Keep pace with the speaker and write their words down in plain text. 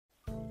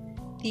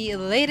The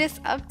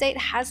latest update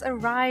has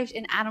arrived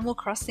in Animal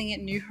Crossing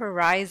New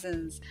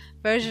Horizons.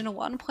 Version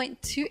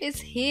 1.2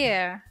 is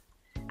here.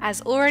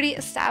 As already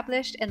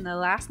established in the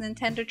last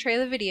Nintendo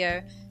trailer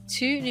video,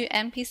 2 new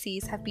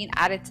NPCs have been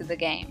added to the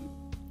game.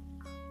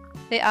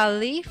 They are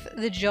Leaf,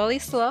 the jolly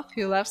sloth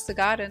who loves the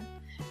garden,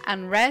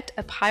 and Red,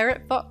 a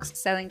pirate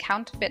fox selling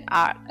counterfeit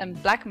art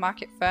and black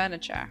market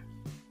furniture.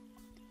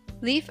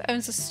 Leaf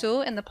owns a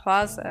stall in the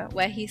plaza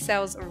where he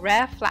sells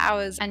rare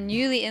flowers and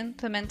newly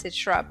implemented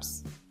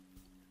shrubs.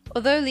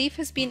 Although Leaf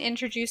has been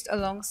introduced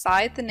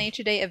alongside the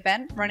Nature Day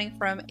event running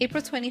from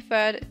April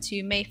 23rd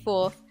to May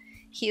 4th,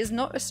 he is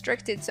not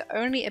restricted to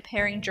only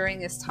appearing during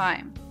this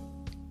time.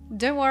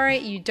 Don't worry,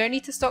 you don't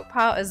need to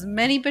stockpile as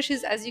many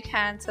bushes as you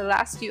can to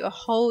last you a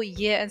whole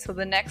year until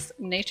the next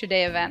Nature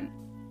Day event.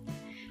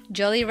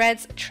 Jolly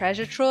Red's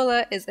treasure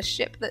trawler is a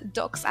ship that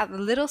docks at the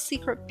little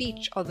secret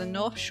beach on the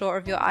north shore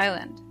of your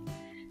island.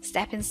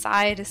 Step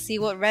inside to see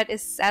what Red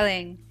is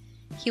selling.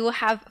 He will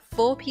have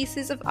 4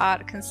 pieces of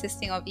art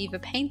consisting of either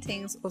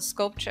paintings or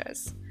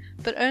sculptures,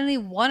 but only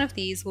one of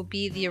these will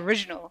be the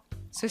original,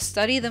 so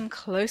study them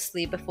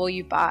closely before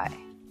you buy.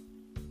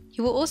 He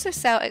will also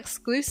sell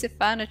exclusive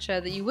furniture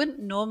that you wouldn't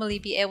normally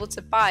be able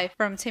to buy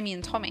from Timmy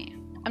and Tommy.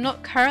 I'm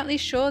not currently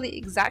sure the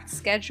exact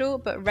schedule,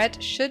 but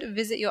Red should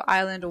visit your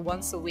island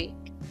once a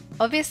week.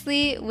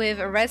 Obviously, with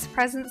Red's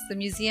presence, the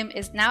museum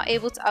is now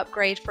able to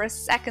upgrade for a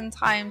second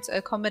time to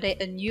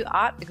accommodate a new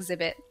art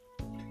exhibit.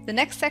 The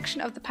next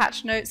section of the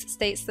patch notes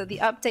states that the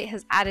update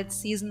has added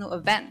seasonal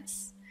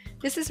events.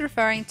 This is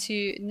referring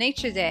to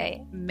Nature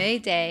Day, May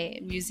Day,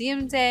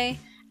 Museum Day,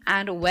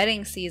 and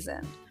Wedding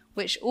Season,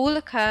 which all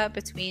occur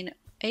between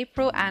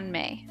April and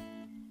May.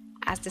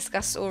 As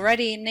discussed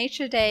already,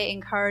 Nature Day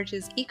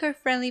encourages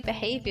eco-friendly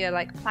behavior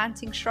like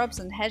planting shrubs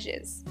and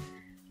hedges.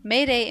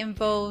 May Day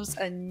involves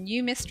a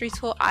new mystery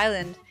tour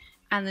island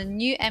and the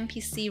new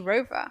NPC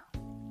rover.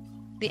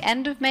 The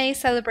end of May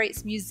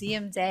celebrates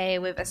Museum Day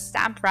with a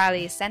stamp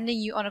rally sending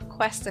you on a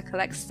quest to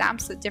collect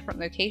stamps at different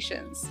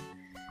locations.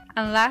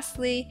 And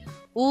lastly,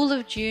 all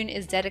of June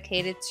is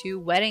dedicated to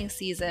Wedding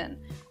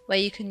Season, where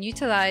you can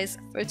utilize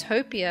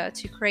Photopia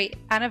to create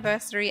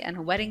anniversary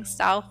and wedding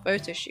style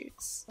photo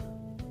shoots.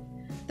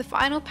 The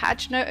final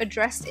patch note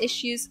addressed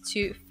issues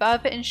to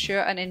further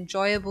ensure an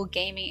enjoyable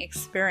gaming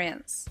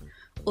experience.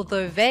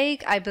 Although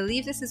vague, I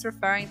believe this is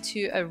referring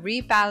to a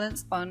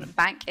rebalance on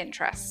bank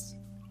interest.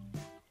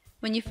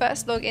 When you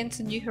first log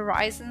into New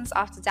Horizons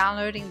after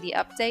downloading the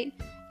update,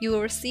 you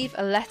will receive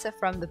a letter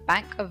from the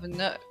Bank of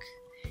Nook.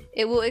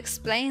 It will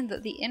explain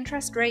that the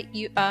interest rate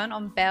you earn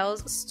on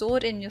bells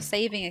stored in your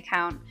saving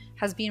account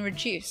has been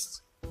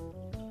reduced.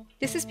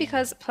 This is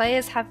because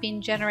players have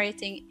been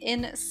generating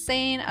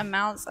insane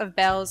amounts of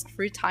bells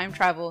through time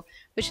travel,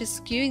 which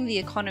is skewing the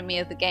economy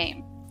of the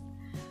game.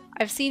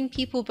 I've seen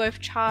people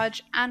both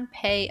charge and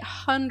pay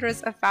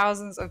hundreds of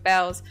thousands of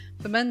bells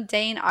for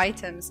mundane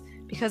items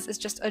because it's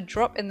just a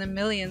drop in the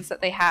millions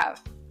that they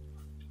have.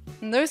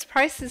 And those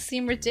prices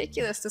seem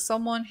ridiculous to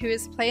someone who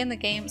is playing the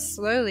game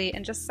slowly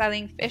and just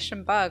selling fish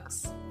and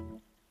bugs.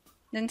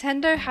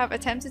 Nintendo have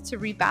attempted to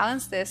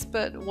rebalance this,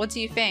 but what do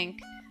you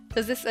think?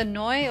 Does this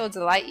annoy or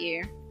delight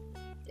you?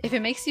 If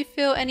it makes you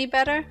feel any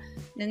better,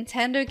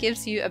 Nintendo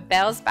gives you a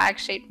Bell's bag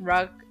shaped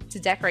rug to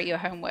decorate your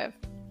home with.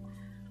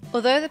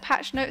 Although the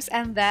patch notes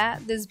end there,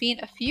 there's been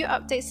a few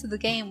updates to the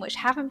game which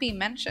haven't been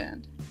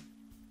mentioned.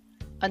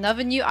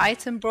 Another new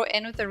item brought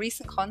in with the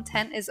recent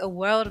content is a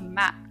world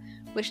map,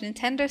 which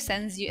Nintendo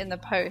sends you in the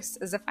post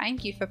as a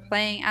thank you for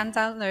playing and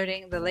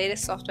downloading the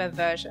latest software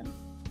version.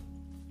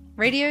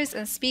 Radios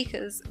and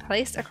speakers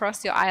placed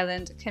across your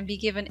island can be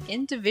given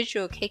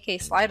individual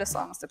KK Slider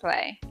songs to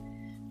play.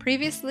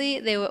 Previously,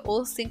 they were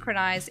all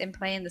synchronized in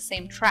playing the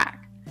same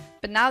track,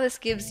 but now this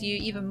gives you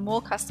even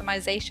more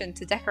customization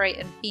to decorate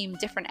and theme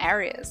different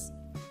areas.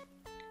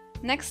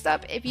 Next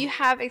up, if you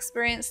have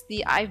experienced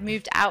the I've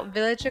moved out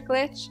villager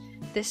glitch,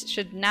 this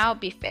should now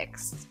be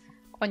fixed.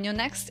 On your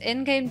next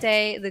in-game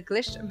day, the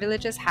glitched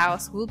villager's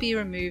house will be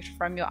removed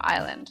from your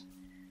island.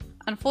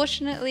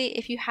 Unfortunately,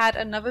 if you had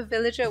another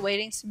villager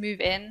waiting to move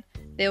in,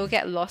 they will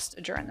get lost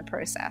during the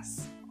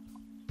process.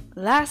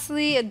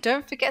 Lastly,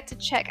 don't forget to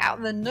check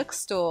out the Nook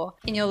store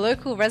in your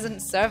local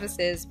resident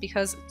services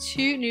because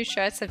 2 new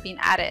shirts have been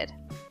added.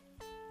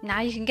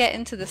 Now you can get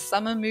into the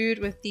summer mood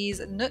with these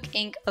Nook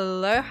Inc.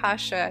 Aloha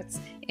shirts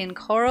in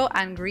coral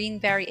and green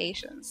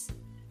variations.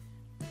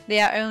 They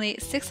are only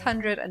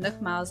 600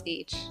 Nook miles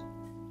each.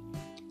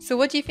 So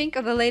what do you think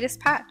of the latest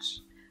patch?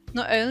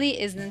 Not only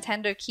is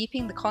Nintendo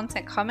keeping the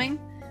content coming,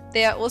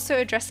 they are also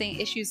addressing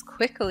issues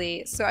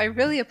quickly, so I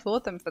really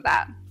applaud them for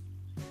that.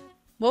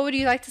 What would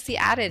you like to see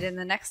added in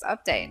the next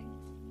update?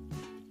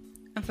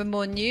 And for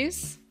more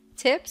news,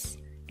 tips,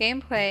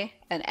 gameplay,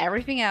 and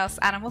everything else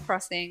Animal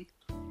Crossing,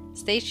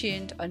 stay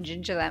tuned on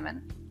Ginger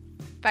Lemon.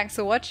 Thanks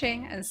for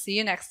watching and see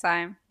you next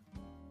time.